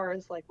it as far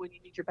as like when you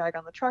need your bag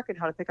on the truck and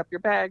how to pick up your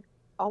bag.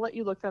 I'll let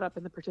you look that up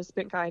in the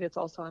participant guide. It's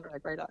also on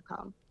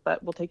ragbrai.com,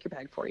 but we'll take your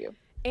bag for you.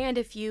 And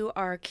if you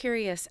are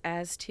curious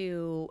as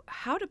to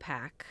how to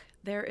pack,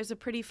 there is a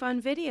pretty fun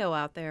video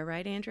out there,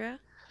 right, Andrea?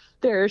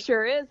 There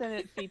sure is, and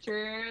it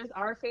features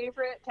our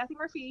favorite, Kathy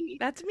Murphy.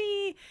 That's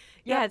me. Yep.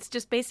 Yeah, it's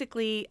just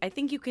basically, I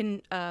think you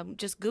can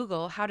just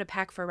Google how to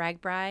pack for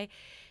RAGBRAI,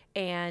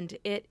 and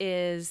it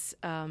is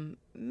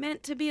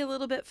meant to be a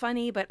little bit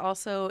funny, but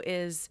also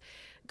is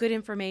good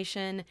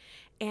information.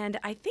 And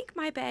I think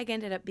my bag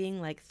ended up being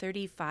like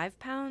 35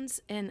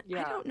 pounds, and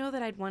I don't know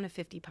that I'd want a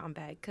 50-pound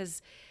bag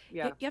because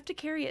you have to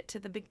carry it to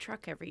the big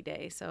truck every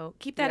day. So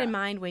keep that in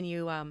mind when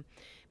you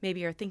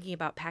maybe are thinking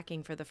about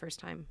packing for the first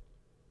time.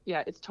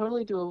 Yeah, it's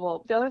totally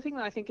doable. The other thing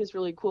that I think is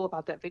really cool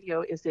about that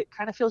video is it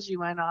kind of fills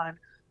you in on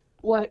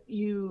what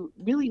you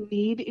really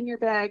need in your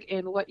bag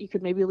and what you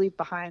could maybe leave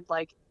behind.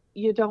 Like,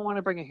 you don't want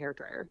to bring a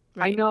hairdryer.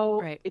 Right, I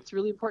know right. it's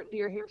really important to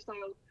your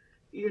hairstyle.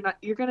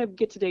 You're going to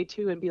get to day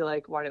 2 and be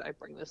like, why did I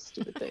bring this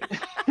stupid thing?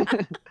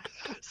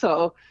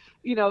 So,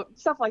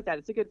 stuff like that.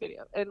 It's a good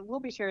video. And we'll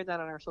be sharing that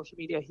on our social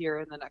media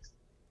here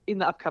in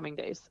the upcoming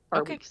days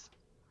or weeks.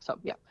 So,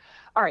 yeah.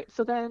 All right.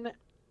 So then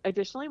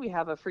additionally, we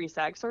have a free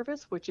SAG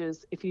service, which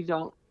is if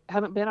you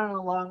haven't been on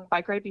a long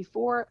bike ride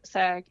before,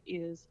 SAG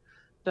is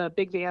the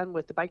big van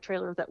with the bike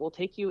trailer that will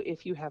take you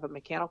if you have a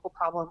mechanical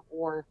problem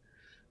or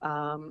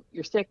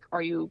you're sick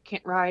or you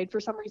can't ride for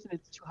some reason.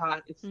 It's too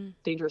hot, it's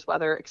dangerous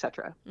weather,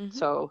 etc. Mm-hmm.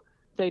 So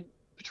they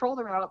patrol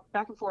the route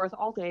back and forth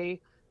all day,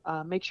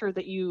 make sure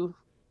that you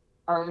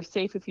are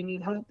safe if you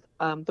need help.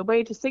 The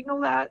way to signal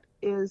that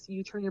is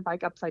you turn your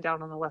bike upside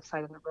down on the left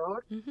side of the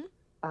road,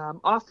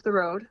 off the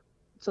road,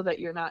 so that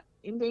you're not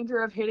in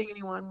danger of hitting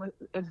anyone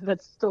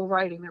that's still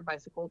riding their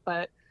bicycle.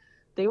 But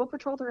they will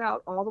patrol the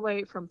route all the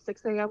way from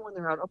 6 a.m. when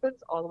the route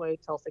opens all the way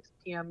till 6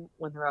 p.m.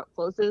 when the route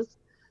closes.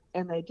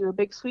 And they do a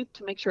big sweep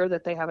to make sure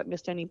that they haven't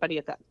missed anybody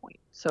at that point.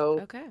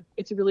 So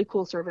it's a really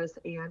cool service,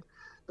 and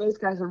those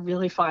guys are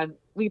really fun.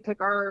 We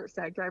pick our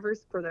SAG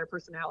drivers for their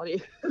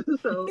personality.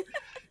 So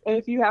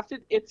if you have to,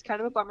 it's kind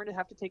of a bummer to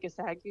have to take a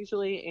SAG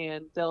usually,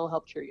 and they'll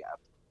help cheer you up.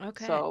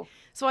 Okay. So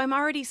I'm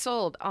already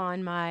sold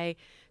on my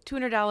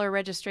 $200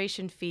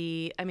 registration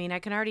fee. I mean, I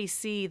can already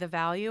see the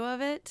value of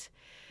it.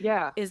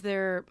 Yeah. Is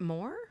there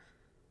more?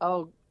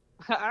 Oh,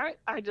 all right.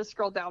 I just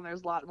scrolled down.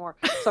 There's a lot more.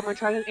 So I'm going to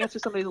try to answer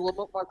some of these a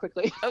little bit more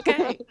quickly.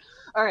 Okay.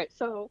 All right.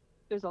 So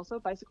there's also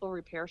bicycle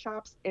repair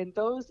shops, and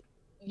those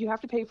you have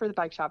to pay for the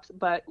bike shops,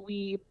 but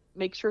we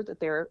make sure that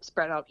they're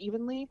spread out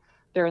evenly.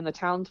 They're in the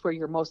towns where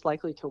you're most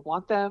likely to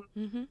want them.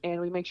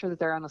 And we make sure that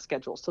they're on a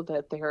schedule so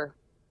that they're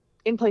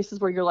in places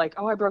where you're like,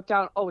 oh, I broke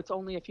down. Oh, it's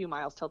only a few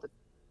miles till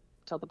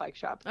the bike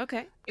shop.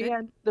 Okay. Good.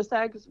 And the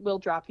SAGs will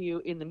drop you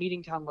in the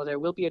meeting town where there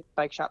will be a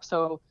bike shop.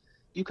 So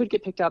you could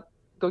get picked up,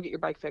 go get your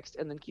bike fixed,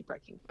 and then keep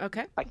biking.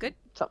 Okay. Good.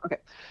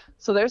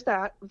 So there's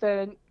that.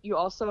 Then you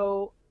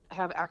also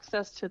have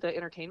access to the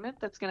entertainment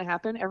that's going to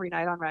happen every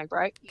night on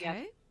RAGBRAI. Okay.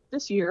 And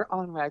this year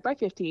on RAGBRAI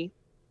 50,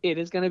 it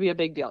is going to be a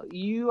big deal.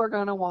 You are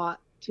going to want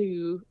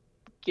to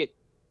get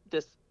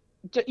this.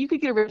 You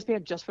could get a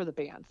wristband just for the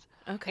bands.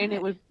 Okay. And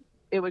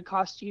it would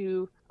cost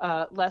you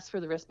less for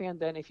the wristband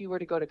than if you were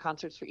to go to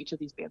concerts for each of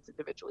these bands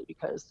individually,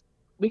 because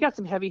we got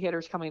some heavy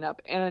hitters coming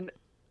up, and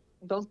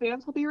those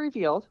bands will be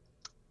revealed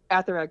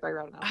at the RAGBRAI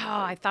route. Oh,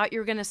 I thought you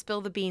were going to spill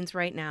the beans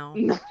right now.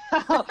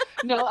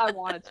 No, I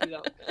wanted to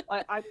though.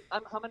 I'm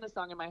humming a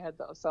song in my head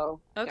though.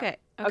 So okay.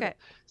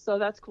 So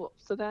that's cool.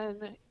 So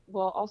then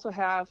we'll also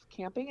have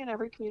camping in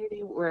every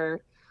community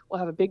where we'll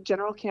have a big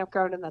general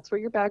campground, and that's where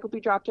your bag will be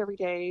dropped every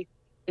day.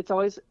 It's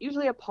always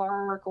usually a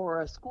park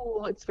or a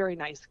school. It's very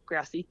nice,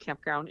 grassy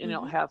campground, and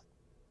it'll have,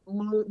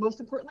 most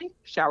importantly,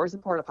 showers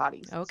and porta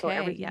potties. Okay. So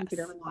everything you could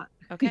ever want.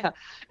 Okay. Yeah.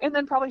 And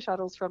then probably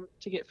shuttles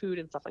to get food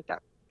and stuff like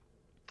that.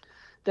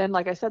 Then,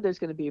 like I said, there's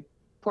going to be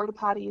porta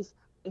potties,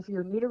 if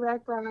you're new to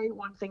RAGBRAI,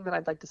 one thing that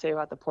I'd like to say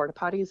about the porta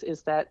potties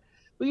is that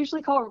we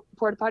usually call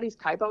porta potties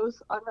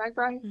kaibos on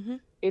RAGBRAI. Mm-hmm.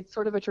 It's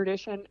sort of a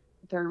tradition.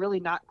 They're really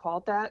not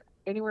called that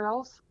anywhere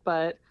else,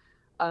 but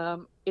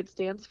it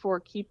stands for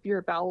Keep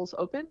Your Bowels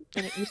Open,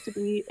 and it used to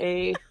be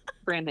a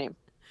brand name.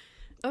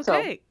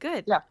 Okay, so,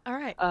 good. Yeah. All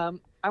right.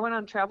 I went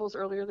on travels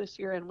earlier this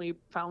year, and we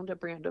found a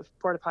brand of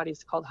porta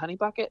potties called Honey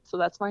Bucket, so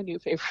that's my new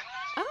favorite.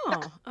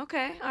 Oh,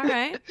 okay. All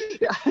right.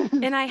 Yeah.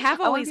 And I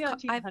have always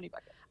Honey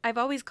Bucket. I've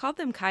always called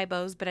them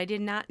kaibos, but I did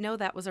not know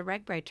that was a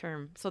RAGBRAI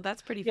term. So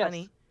that's pretty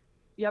funny.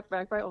 Yep,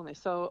 RAGBRAI only.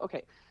 So,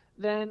 okay.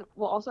 Then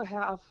we'll also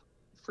have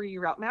free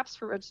route maps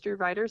for registered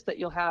riders that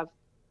you'll have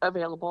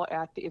available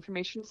at the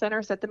information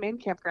centers at the main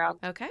campground.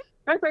 Okay.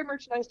 RAGBRAI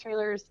merchandise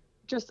trailers,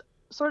 just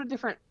sort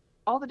of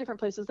all the different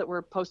places that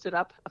were posted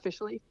up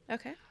officially.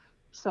 Okay.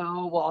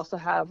 So we'll also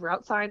have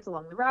route signs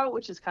along the route,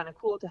 which is kind of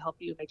cool to help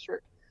you make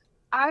sure.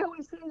 I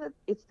always say that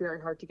it's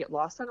very hard to get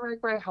lost on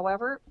RAGBRAI.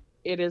 However,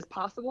 it is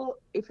possible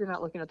if you're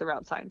not looking at the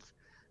route signs.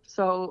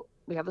 So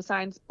we have the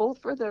signs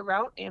both for the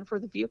route and for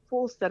the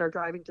vehicles that are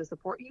driving to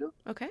support you.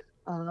 Okay.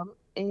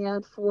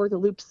 And for the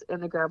loops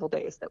and the gravel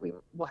days that we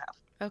will have.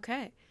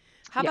 Okay.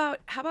 How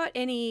about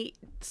any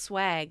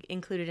swag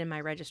included in my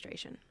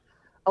registration?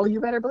 Oh, you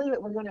better believe it.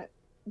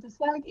 The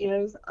swag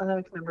is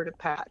a commemorative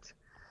patch.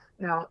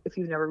 Now, if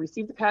you've never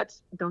received a patch,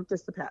 don't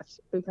diss the patch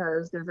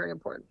because they're very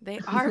important. They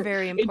are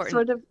very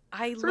important.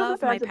 I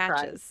love my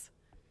patches.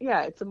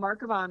 Yeah, it's a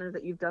mark of honor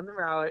that you've done the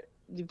route,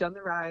 you've done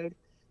the ride,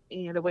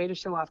 and a way to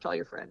show off to all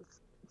your friends.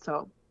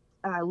 So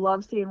I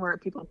love seeing where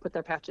people put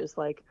their patches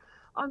like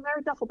on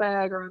their duffel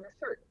bag or on their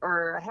shirt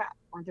or a hat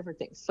or different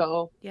things.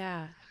 So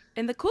yeah.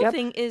 And the cool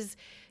thing is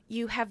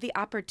you have the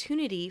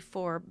opportunity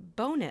for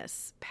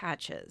bonus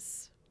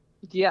patches.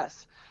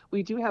 Yes,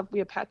 we have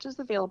patches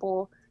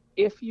available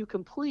if you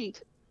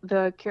complete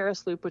the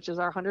Karis loop, which is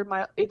our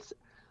 100-mile. It's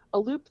a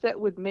loop that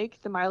would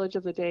make the mileage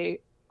of the day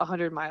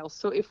 100 miles.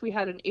 So if we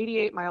had an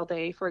 88-mile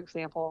day, for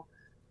example,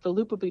 the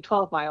loop would be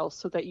 12 miles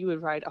so that you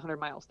would ride 100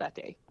 miles that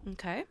day.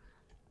 Okay.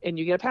 And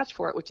you get a patch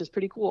for it, which is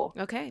pretty cool.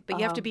 Okay, but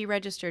you have to be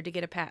registered to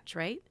get a patch,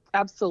 right?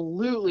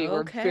 Absolutely.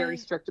 Okay. We're very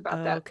strict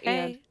about that.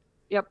 Okay.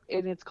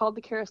 And it's called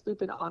the Karis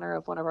Loop in honor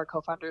of one of our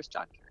co-founders,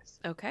 John Karis.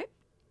 Okay.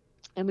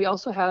 And we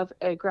also have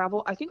a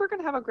gravel. I think we're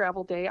going to have a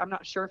gravel day. I'm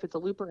not sure if it's a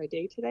loop or a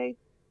day today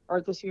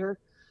or this year,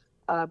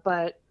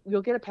 but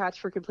you'll get a patch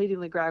for completing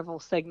the gravel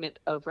segment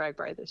of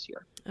RAGBRAI this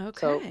year. Okay.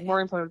 So more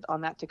info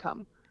on that to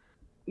come.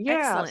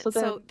 Yeah. Excellent.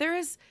 So there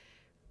is.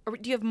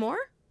 Do you have more?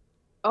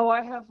 Oh,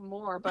 I have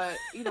more, but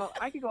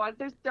I could go on.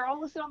 They're all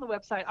listed on the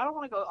website. I don't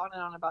want to go on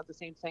and on about the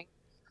same thing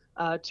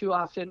too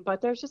often,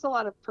 but there's just a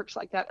lot of perks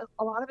like that.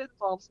 A lot of it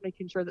involves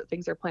making sure that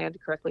things are planned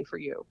correctly for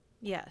you.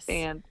 Yes.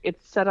 And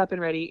it's set up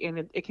and ready,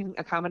 and it can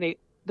accommodate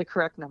the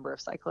correct number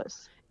of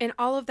cyclists. And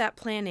all of that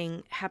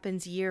planning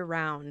happens year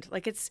round.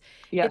 Like it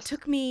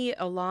took me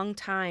a long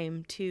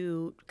time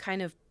to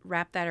kind of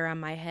wrap that around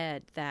my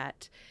head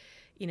that,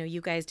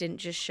 you guys didn't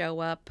just show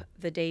up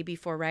the day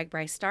before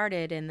RAGBRAI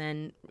started and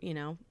then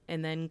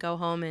go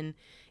home and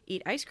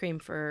eat ice cream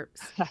for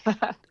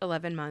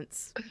 11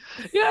 months.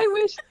 Yeah, I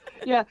wish.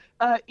 Yeah.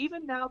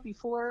 Even now,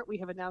 before we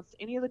have announced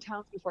any of the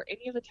towns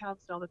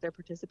know that they're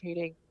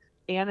participating,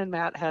 Anne and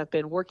Matt have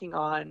been working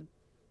on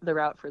the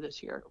route for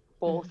this year,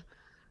 both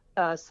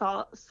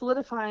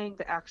solidifying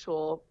the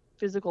actual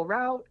physical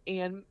route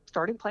and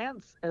starting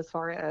plans as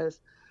far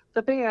as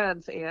the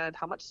bands and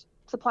how much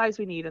supplies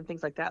we need and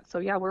things like that. So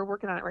yeah, we're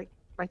working on it right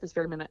this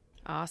very minute.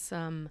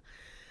 Awesome.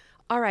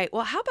 All right.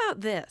 Well, how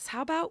about this?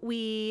 How about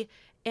we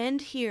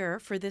end here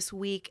for this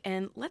week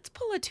and let's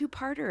pull a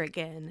two-parter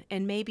again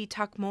and maybe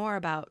talk more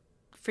about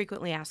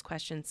frequently asked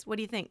questions. What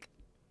do you think?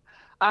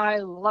 I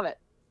love it.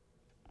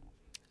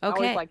 Okay.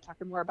 I always like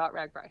talking more about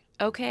RAGBRAI.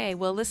 Okay.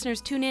 Well,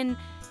 listeners, tune in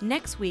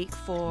next week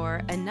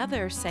for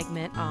another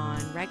segment on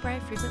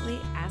RAGBRAI frequently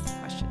asked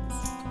questions.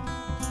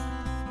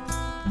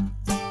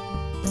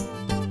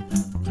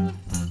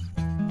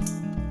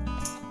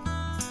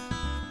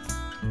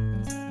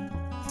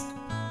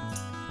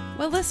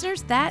 Well,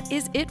 listeners, that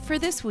is it for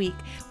this week.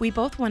 We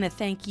both want to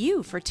thank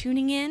you for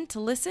tuning in to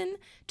listen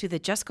to the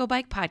Just Go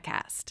Bike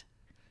podcast.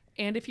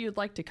 And if you'd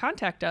like to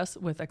contact us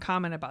with a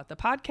comment about the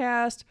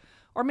podcast,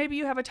 or maybe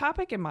you have a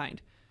topic in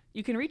mind,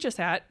 you can reach us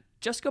at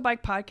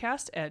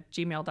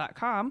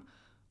justgobikepodcast@gmail.com,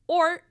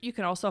 or you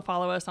can also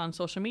follow us on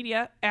social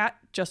media at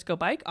Just Go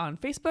Bike on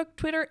Facebook,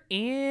 Twitter,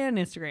 and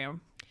Instagram.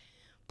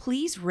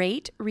 Please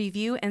rate,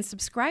 review, and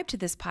subscribe to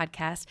this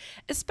podcast,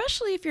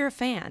 especially if you're a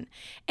fan.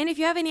 And if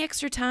you have any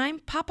extra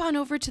time, pop on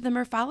over to the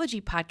Murphology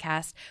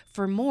podcast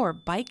for more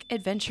bike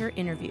adventure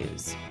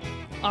interviews.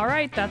 All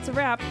right, that's a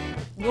wrap.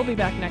 We'll be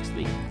back next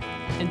week.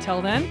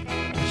 Until then,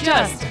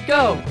 just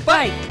go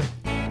bike!